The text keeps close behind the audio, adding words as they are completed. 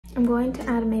I'm going to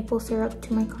add maple syrup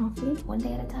to my coffee. One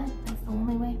day at a time. That's the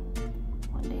only way.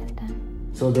 One day at a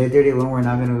time. So day 31, we're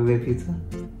not gonna get pizza?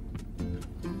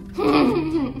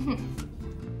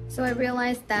 So I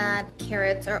realized that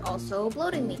carrots are also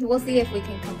bloating me. We'll see if we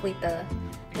can complete the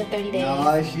 30 days.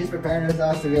 No, she's preparing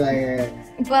herself to be like...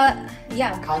 But,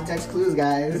 yeah. Context clues,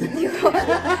 guys. It's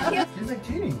like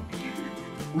cheating.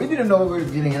 We didn't know what we were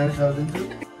getting ourselves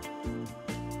into.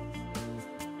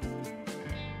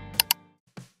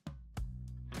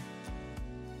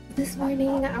 This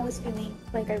morning, I was feeling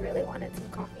like I really wanted some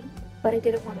coffee, but I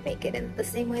didn't want to make it in the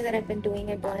same way that I've been doing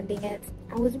it, blending it.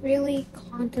 I was really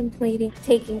contemplating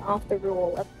taking off the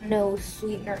rule of no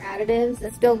sweetener additives.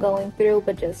 It's still going through,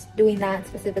 but just doing that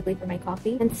specifically for my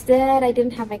coffee. Instead, I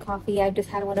didn't have my coffee. I just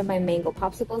had one of my mango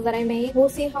popsicles that I made. We'll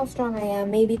see how strong I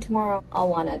am. Maybe tomorrow I'll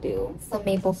want to do some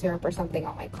maple syrup or something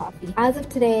on my coffee. As of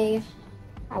today,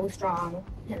 I was strong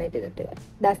and I didn't do it.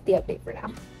 That's the update for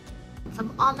now.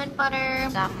 Some almond butter,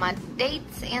 got my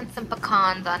dates and some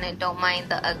pecans on it. Don't mind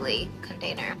the ugly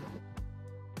container.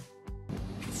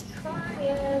 Let's try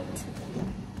it.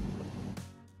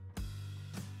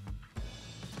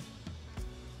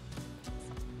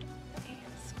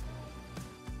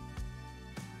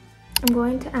 I'm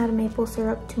going to add maple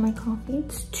syrup to my coffee.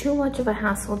 It's too much of a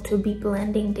hassle to be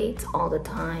blending dates all the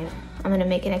time. I'm gonna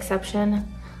make an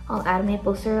exception. I'll add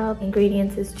maple syrup.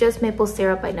 Ingredients is just maple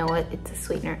syrup. I know it's a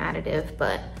sweetener additive,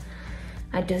 but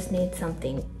I just need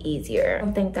something easier. I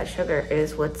don't think that sugar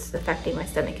is what's affecting my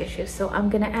stomach issues, so I'm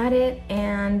gonna add it,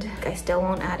 and I still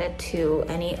won't add it to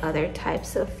any other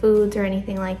types of foods or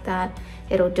anything like that.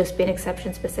 It'll just be an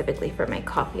exception specifically for my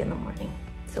coffee in the morning.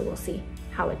 So we'll see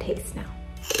how it tastes now.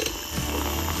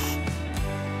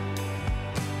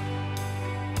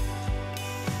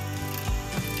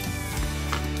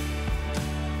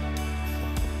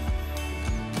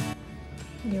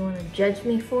 You want to judge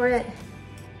me for it?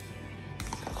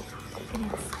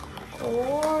 It's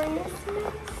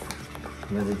gorgeousness.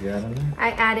 What did you add in there?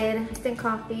 I added instant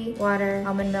coffee, water,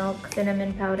 almond milk,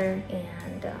 cinnamon powder,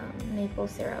 and maple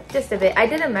syrup. Just a bit. I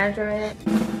didn't measure it.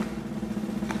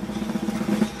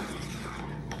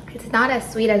 It's not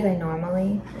as sweet as I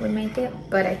normally would make it,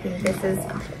 but I think this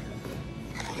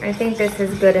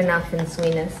is good enough in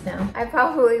sweetness now. I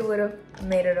probably would have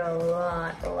made it a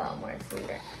lot more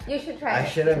sweeter. You should try it. I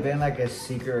should have been like a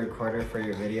secret recorder for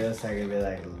your videos so I could be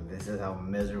like, this is how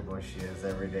miserable she is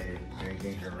every day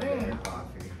drinking her regular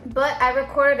coffee. But I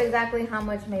recorded exactly how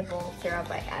much maple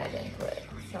syrup I added into it,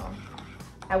 so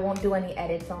I won't do any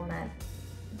edits on that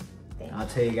thing. I'll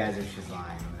tell you guys if she's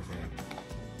lying.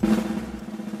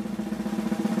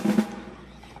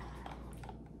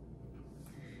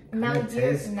 Now Kind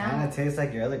of tastes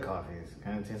like your other coffees.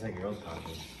 Kind of tastes like your old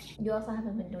coffees. You also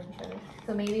haven't been doing sugar.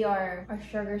 So maybe our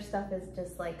sugar stuff is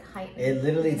just like heightened. It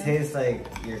literally tastes like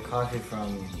your coffee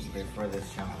from before this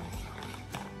challenge.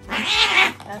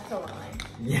 That's a lie.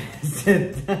 Yes,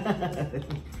 it does.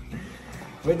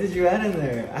 What did you add in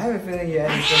there? I have a feeling you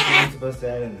added stuff you're not supposed to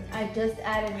add in there. I just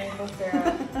added maple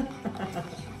syrup.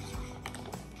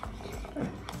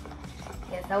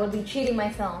 Yes, I would be cheating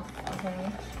myself,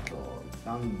 okay?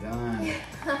 I'm done.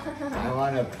 I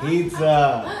want a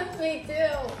pizza. Me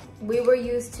too. We were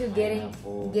used to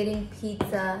getting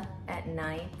pizza at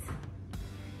night.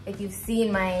 If you've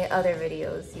seen my other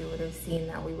videos, you would have seen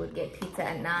that we would get pizza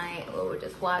at night, or we would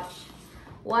just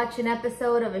watch an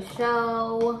episode of a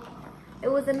show. It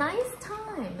was a nice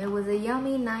time. It was a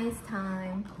yummy, nice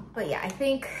time. But yeah, I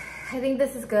think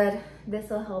this is good. This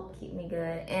will help keep me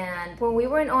good. And when we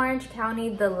were in Orange County,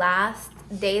 the last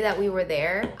day that we were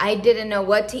there, I didn't know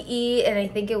what to eat, and I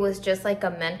think it was just like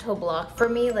a mental block for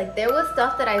me. Like, there was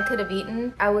stuff that I could have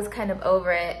eaten. I was kind of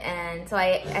over it, and so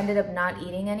I ended up not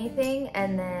eating anything,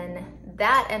 and then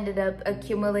that ended up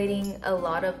accumulating a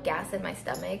lot of gas in my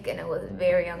stomach, and it was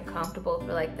very uncomfortable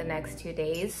for like the next 2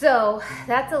 days. So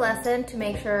that's a lesson, to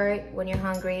make sure when you're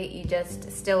hungry, you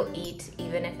just still eat,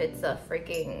 even if it's a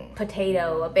freaking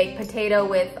potato, a baked potato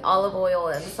with olive oil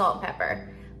and salt and pepper.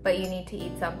 But you need to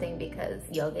eat something because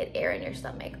you'll get air in your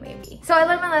stomach maybe. So I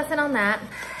learned my lesson on that.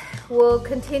 We'll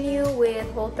continue with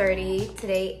Whole30.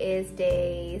 Today is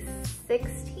day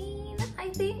 16, I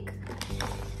think.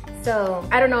 So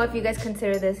I don't know if you guys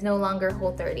consider this no longer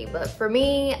Whole30, but for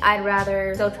me, I'd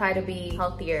rather still try to be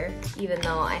healthier, even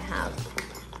though I have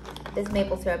this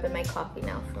maple syrup in my coffee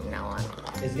now from now on.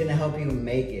 It's gonna help you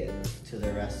make it to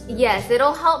the rest of the Yes,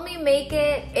 it'll help me make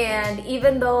it, and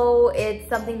even though it's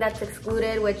something that's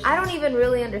excluded, which I don't even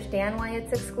really understand why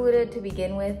it's excluded to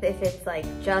begin with, if it's like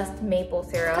just maple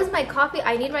syrup. Because my coffee,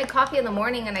 I need my coffee in the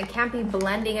morning, and I can't be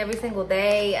blending every single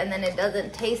day, and then it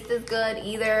doesn't taste as good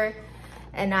either.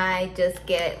 and I just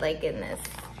get like in this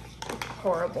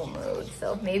horrible mood.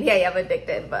 So maybe I am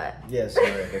addicted, but yes, you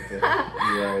are addicted.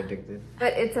 You are addicted.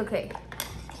 But it's okay.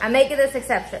 I'm making this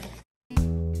exception.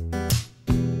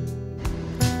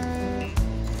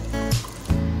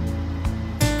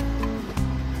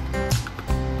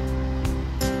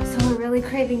 So we're really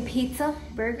craving pizza,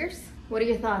 burgers. What are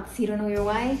your thoughts? You don't know your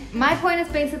why? My point is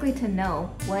basically to know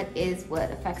what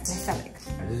affects my stomach.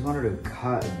 I just wanted to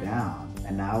cut down,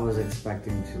 and I was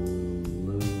expecting to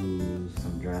lose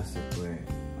some drastic weight.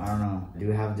 I don't know. I do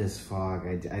have this fog.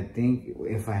 I think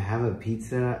if I have a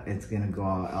pizza, it's gonna go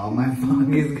out. All my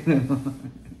fog is gonna go.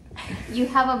 You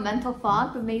have a mental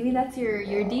fog, but maybe that's your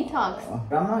detox.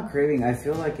 But I'm not craving. I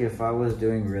feel like if I was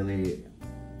doing really,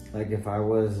 like if I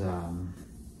was,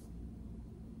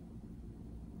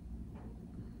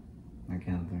 I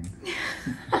can't think.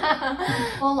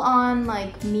 Full on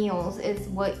like meals is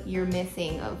what you're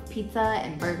missing of pizza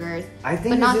and burgers. I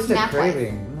think but it's just a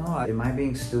craving. No, am I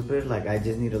being stupid? Like I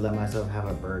just need to let myself have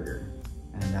a burger.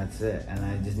 And that's it. And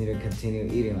I just need to continue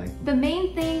eating like. The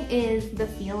main thing is the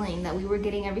feeling that we were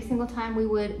getting every single time we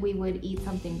would eat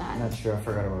something bad. That's true, I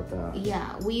forgot about that.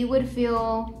 Yeah, we would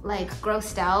feel like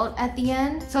grossed out at the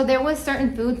end. So there was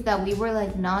certain foods that we were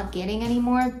like not getting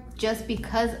anymore just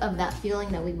because of that feeling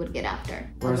that we would get after.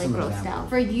 What are like some grossed examples? out.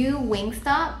 For you,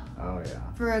 Wingstop. Oh yeah.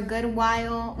 For a good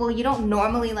while, well, you don't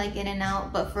normally like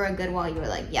In-N-Out, but for a good while you were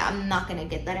like, yeah, I'm not gonna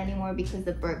get that anymore because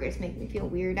the burgers make me feel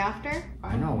weird after.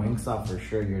 I know Wingstop for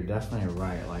sure, you're definitely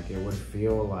right. Like it would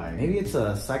feel like, maybe it's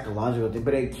a psychological thing,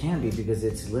 but it can be because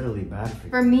it's literally bad for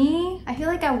you. For me, I feel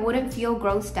like I wouldn't feel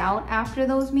grossed out after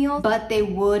those meals, but they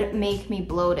would make me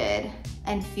bloated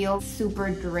and feel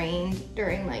super drained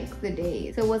during like the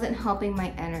days. So it wasn't helping my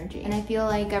energy. And I feel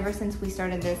like ever since we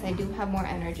started this, I do have more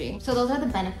energy. So those are the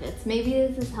benefits. Maybe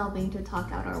this is helping to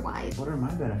talk out our whys. What are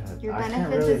my benefits? Your I can't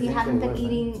benefits really is you think haven't of been what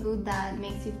eating food that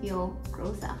makes you feel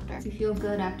gross after. You feel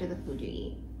good after the food you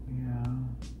eat. Yeah.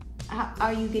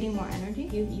 Are you getting more energy?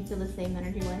 You feel the same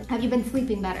energy-wise? Have you been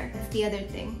sleeping better? That's the other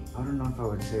thing. I don't know if I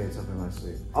would say it's helping my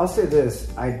sleep. I'll say this,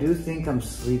 I do think I'm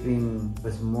sleeping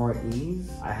with more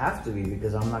ease. I have to be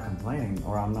because I'm not complaining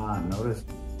or I'm not noticing.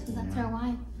 So that's our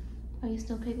why. Are you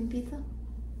still craving pizza?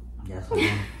 Yes,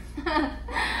 I am.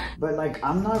 But like,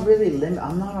 I'm not really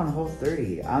I'm not on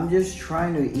Whole30. I'm just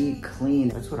trying to eat clean.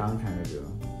 That's what I'm trying to do.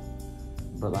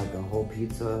 But like a whole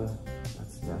pizza,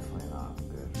 that's definitely not good.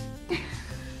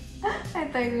 I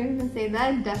thought you were gonna say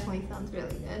that definitely sounds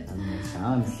really good. I mean, it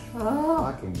sounds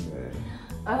fucking good.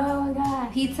 Oh my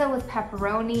god. Pizza with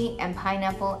pepperoni and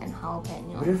pineapple and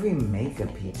jalapeno. What if we make a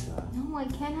pizza? No, I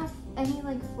can't have any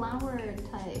like flour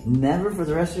type. Never for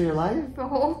the rest of your life? For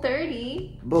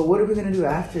Whole30. But what are we gonna do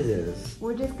after this?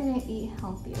 We're just gonna eat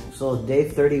healthier. So day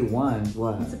 31,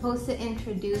 what? I'm supposed to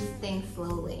introduce things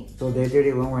slowly. So day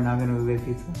 31, we're not gonna make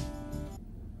pizza?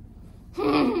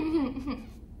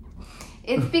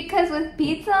 It's because with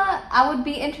pizza, I would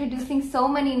be introducing so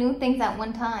many new things at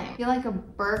one time. I feel like a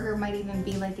burger might even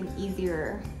be like an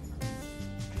easier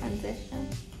transition.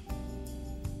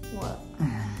 What?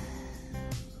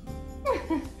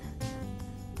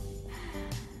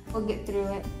 We'll get through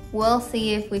it. We'll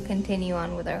see if we continue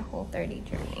on with our Whole30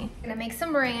 journey. Gonna make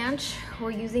some ranch.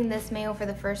 We're using this mayo for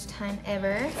the first time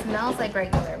ever. It smells like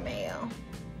regular mayo.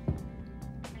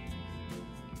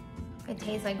 It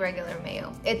tastes like regular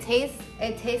mayo. It tastes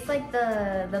like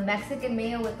the Mexican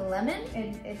mayo with the lemon.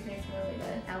 It tastes really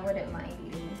good. I wouldn't mind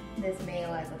eating this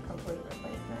mayo as a complete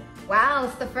replacement. Wow,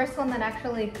 it's the first one that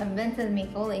actually convinces me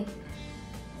fully.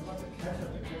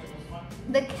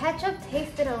 The ketchup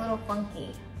tasted a little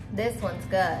funky. This one's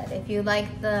good. If you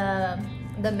like the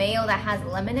mayo that has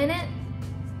lemon in it,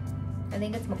 I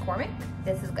think it's McCormick.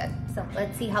 This is good. So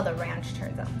let's see how the ranch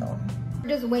turns out though. We're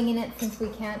just winging it since we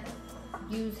can't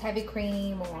use heavy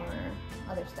cream or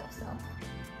other stuff, so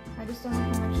I just don't know how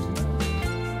much to do.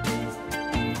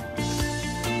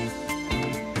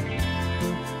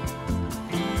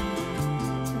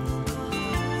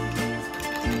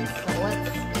 So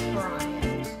let's try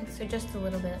it. So just a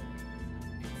little bit.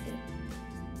 Let's see.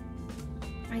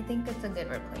 I think it's a good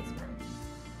replacement.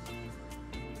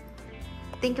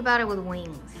 Think about it with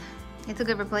wings. It's a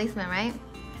good replacement, right?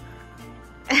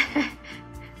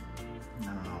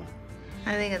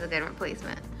 I think it's a good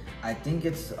replacement. I think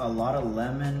it's a lot of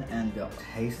lemon and the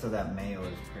taste of that mayo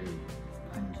is pretty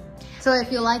pungent. So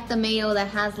if you like the mayo that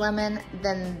has lemon,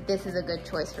 then this is a good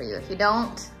choice for you. If you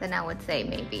don't, then I would say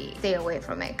maybe stay away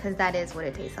from it because that is what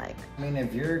it tastes like. I mean,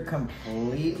 if you're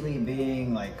completely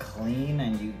being like clean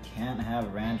and you can't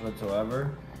have ranch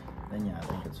whatsoever, then yeah, I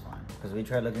think it's fine. Because we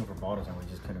tried looking for bottles and we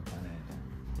just couldn't find anything.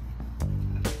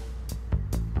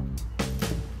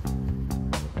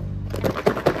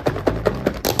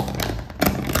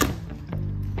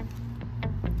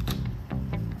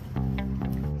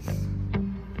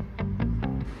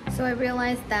 I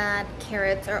realized that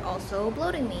carrots are also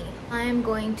bloating me. I'm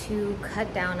going to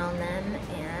cut down on them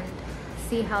and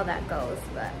see how that goes,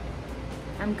 but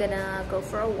I'm gonna go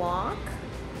for a walk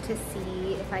to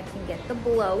see if I can get the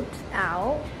bloat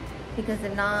out, because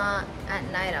if not, at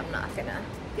night I'm not gonna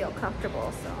feel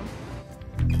comfortable, so.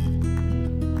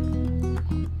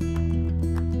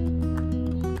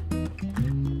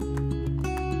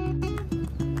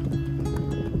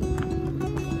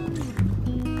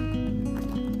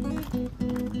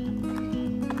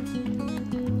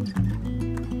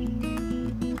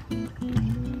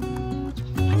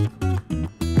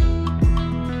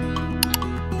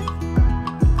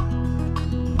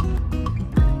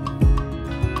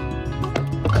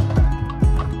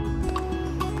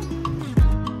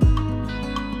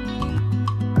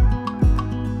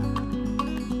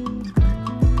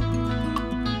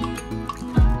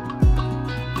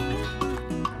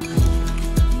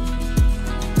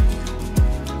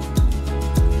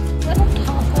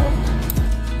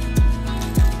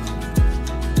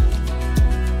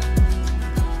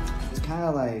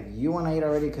 You want to eat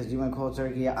already because you went cold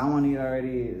turkey. I want to eat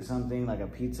already something like a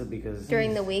pizza because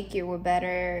during the week you were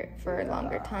better for a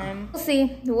longer time.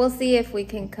 We'll see if we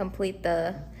can complete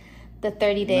the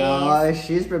 30 days. No,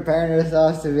 she's preparing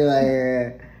herself to be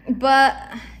like. But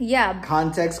yeah.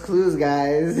 Context clues,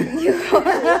 guys. You didn't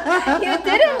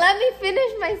let me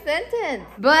finish my sentence.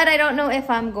 But I don't know if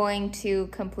I'm going to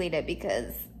complete it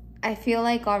because I feel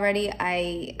like already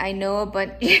I know a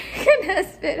bunch. You're gonna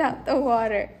spit out the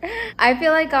water. I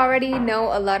feel like I already know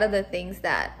a lot of the things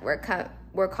that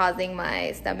were causing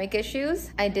my stomach issues.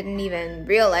 I didn't even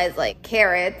realize, like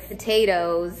carrots,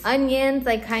 potatoes, onions,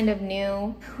 I kind of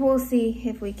knew. We'll see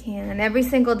if we can. Every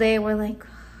single day we're like,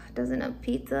 doesn't a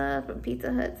pizza from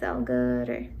Pizza Hut sound good?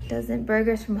 Or doesn't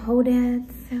burgers from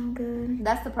Hodad's sound good?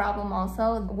 That's the problem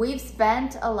also. We've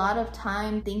spent a lot of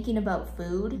time thinking about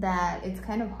food that it's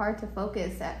kind of hard to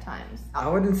focus at times. I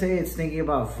wouldn't say it's thinking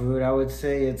about food. I would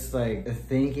say it's like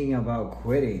thinking about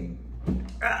quitting.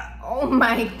 Oh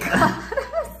my God,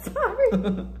 I'm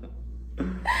sorry.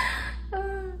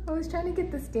 I was trying to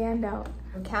get the stand out.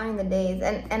 We're counting the days,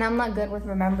 and I'm not good with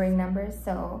remembering numbers,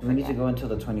 so. We need to go until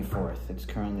the 24th. It's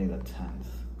currently the 10th.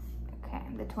 Okay,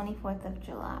 the 24th of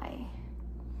July.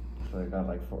 So we got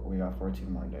like we got 14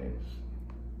 more days.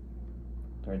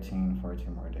 14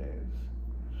 more days.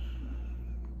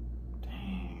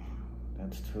 Dang,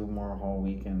 that's 2 more whole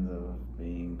weekends of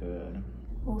being good.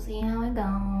 We'll see how it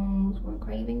goes. We're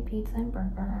craving pizza and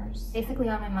burgers. Basically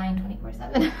on my mind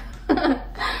 24/7.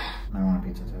 I want a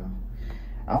pizza too.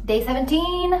 Oh. Day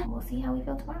 17. We'll see how we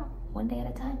feel tomorrow. One day at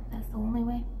a time. That's the only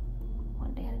way.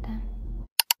 One day at a time.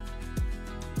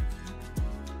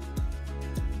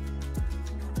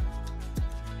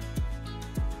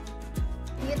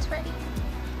 It's ready.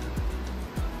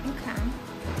 Okay.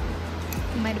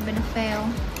 It might have been a fail.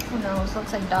 Who knows?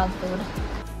 Looks like dog food.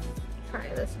 Try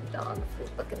this dog food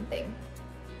looking thing.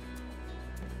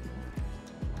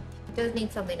 It does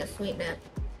need something to sweeten it.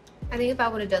 I think if I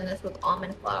would have done this with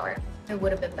almond flour, it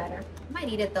would have been better. I might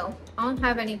eat it though. I don't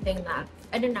have anything that,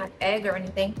 I didn't add egg or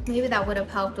anything. Maybe that would have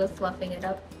helped with fluffing it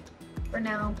up. For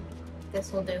now,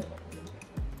 this will do.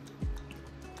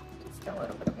 Just a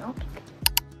little bit of milk.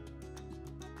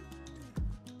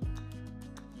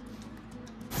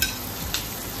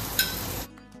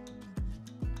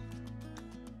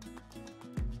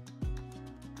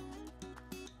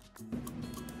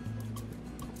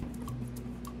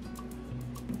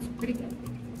 Pretty good.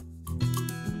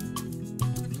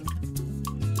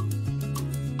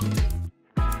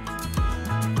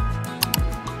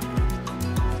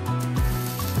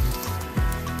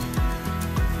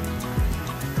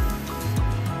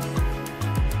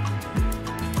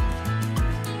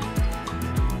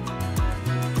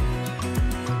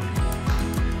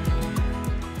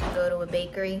 Go to a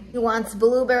bakery. He wants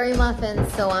blueberry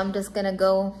muffins, so I'm just gonna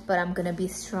go, but I'm gonna be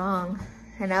strong.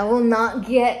 And I will not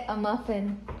get a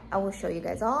muffin. I will show you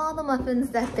guys all the muffins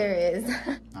that there is.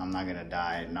 I'm not gonna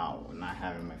die not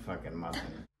having my fucking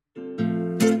muffin.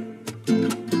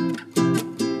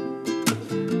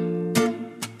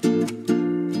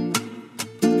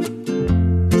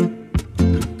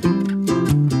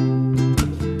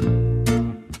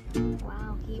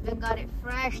 Wow, he even got it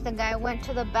fresh. The guy went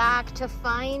to the back to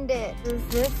find it.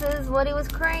 This is what he was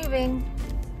craving.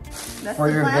 That's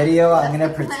For your video, I'm gonna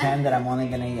pretend that I'm only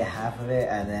gonna eat half of it,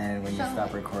 and then when you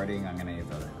stop recording, I'm gonna eat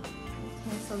the other half.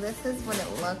 Okay, so this is what it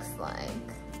looks like.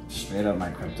 Straight up my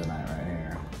kryptonite right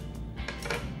here.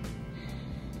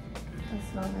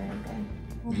 That's not very good.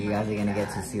 Oh You guys are gonna get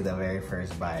to see the very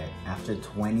first bite. After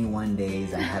 21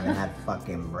 days, I haven't had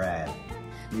fucking bread.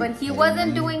 But he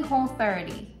wasn't doing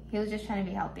Whole30. He was just trying to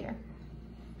be healthier.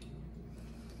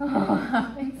 Oh,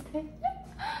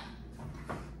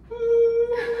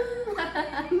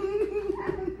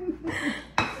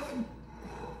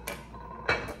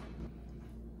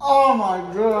 oh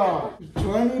my god!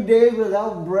 20 days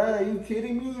without bread, are you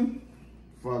kidding me?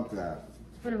 Fuck that.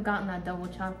 Would have gotten that double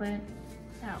chocolate.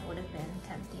 That would have been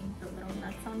tempting. The little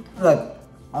nuts on top. Look,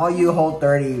 all you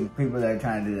Whole30 people that are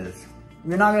trying to do this,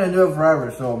 you're not gonna do it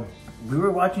forever. So we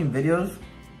were watching videos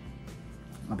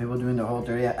of people doing the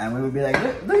Whole30, and we would be like,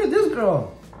 look at this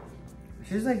girl.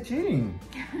 She's like cheating.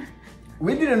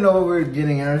 We didn't know what we were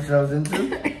getting ourselves into.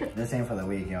 This ain't for the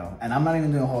week, yo. And I'm not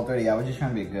even doing Whole30. I was just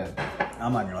trying to be good.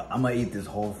 I'm gonna eat this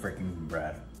whole freaking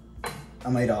bread.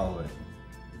 I'm gonna eat all of it.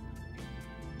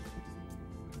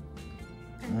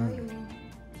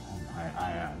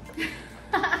 I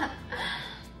am.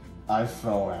 I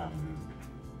so am.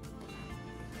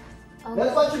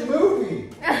 Let's watch a movie.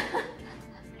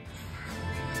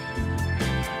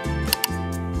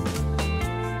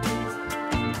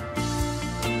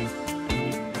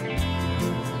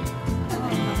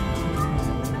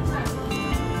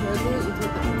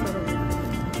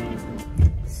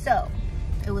 So,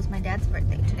 it was my dad's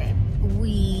birthday today.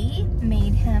 We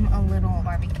made him a little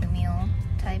barbecue meal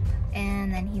type,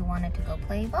 and then he wanted to go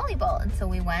play volleyball, and so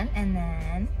we went, and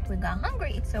then we got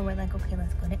hungry, so we're like, okay,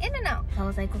 let's go to In-N-Out. I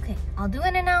was like, okay, I'll do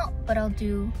In-N-Out, but I'll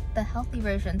do the healthy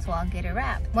version, so I'll get it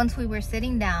wrapped. Once we were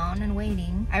sitting down and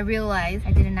waiting, I realized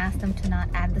I didn't ask them to not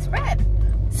add the spread,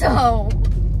 so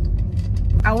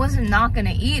I wasn't not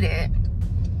gonna eat it,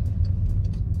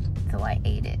 so I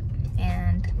ate it,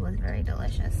 and it was very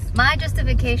delicious. My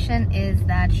justification is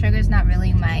that sugar's not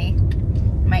really my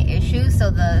issue,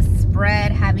 so the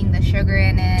spread having the sugar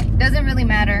in it doesn't really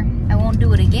matter. I won't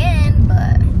do it again,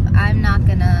 but I'm not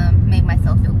gonna make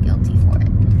myself feel guilty for it.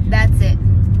 That's it.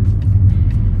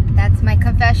 That's my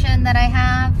confession that I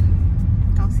have.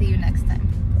 I'll see you next time.